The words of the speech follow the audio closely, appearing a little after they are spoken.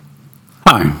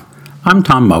Hi, I'm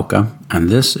Tom Mocha, and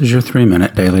this is your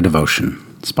 3-minute daily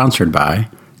devotion, sponsored by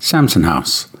Samson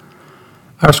House.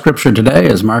 Our scripture today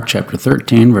is Mark chapter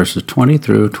 13, verses 20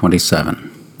 through 27.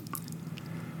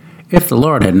 If the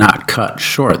Lord had not cut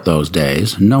short those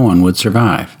days, no one would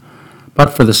survive.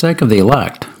 But for the sake of the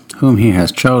elect, whom he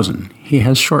has chosen, he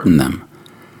has shortened them.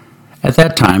 At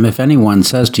that time, if anyone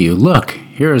says to you, "Look,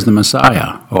 here is the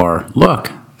Messiah," or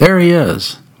 "Look, there he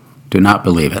is," do not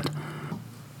believe it.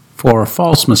 For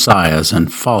false messiahs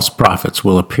and false prophets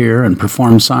will appear and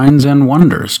perform signs and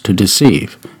wonders to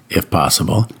deceive, if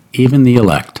possible, even the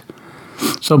elect.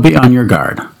 So be on your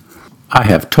guard. I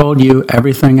have told you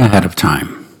everything ahead of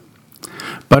time.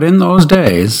 But in those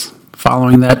days,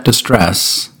 following that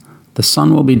distress, the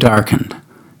sun will be darkened,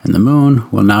 and the moon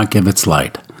will not give its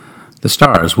light. The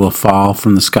stars will fall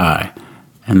from the sky,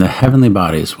 and the heavenly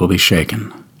bodies will be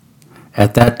shaken.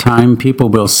 At that time people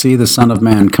will see the Son of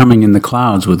Man coming in the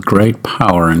clouds with great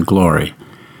power and glory.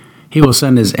 He will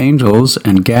send his angels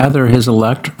and gather his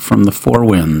elect from the four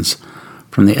winds,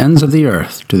 from the ends of the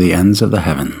earth to the ends of the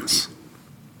heavens.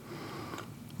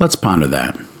 Let's ponder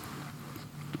that.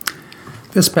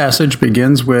 This passage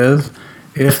begins with,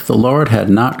 "If the Lord had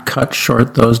not cut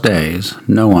short those days,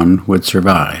 no one would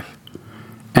survive,"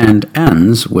 and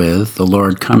ends with the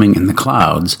Lord coming in the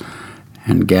clouds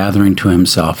and gathering to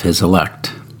himself his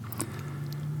elect.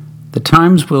 The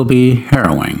times will be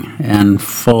harrowing and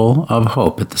full of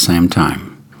hope at the same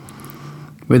time.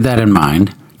 With that in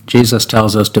mind, Jesus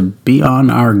tells us to be on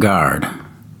our guard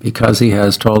because he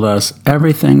has told us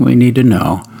everything we need to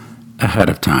know ahead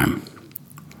of time.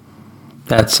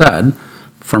 That said,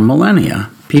 for millennia,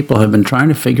 people have been trying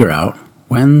to figure out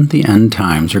when the end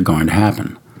times are going to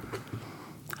happen.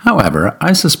 However,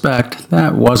 I suspect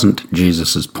that wasn't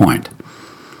Jesus' point.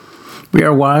 We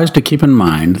are wise to keep in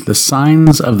mind the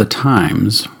signs of the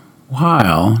times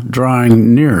while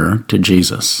drawing nearer to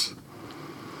Jesus.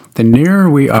 The nearer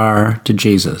we are to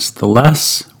Jesus, the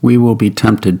less we will be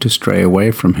tempted to stray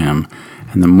away from him,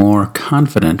 and the more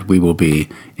confident we will be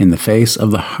in the face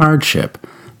of the hardship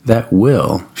that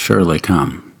will surely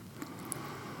come.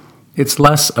 It's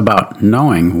less about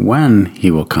knowing when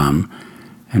he will come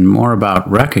and more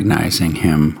about recognizing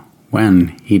him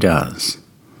when he does.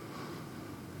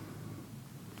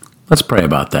 Let's pray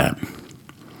about that.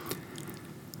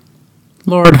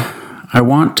 Lord, I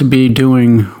want to be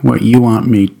doing what you want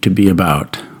me to be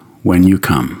about when you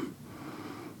come,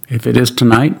 if it is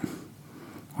tonight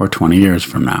or 20 years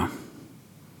from now.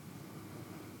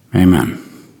 Amen.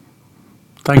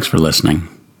 Thanks for listening,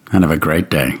 and have a great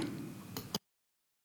day.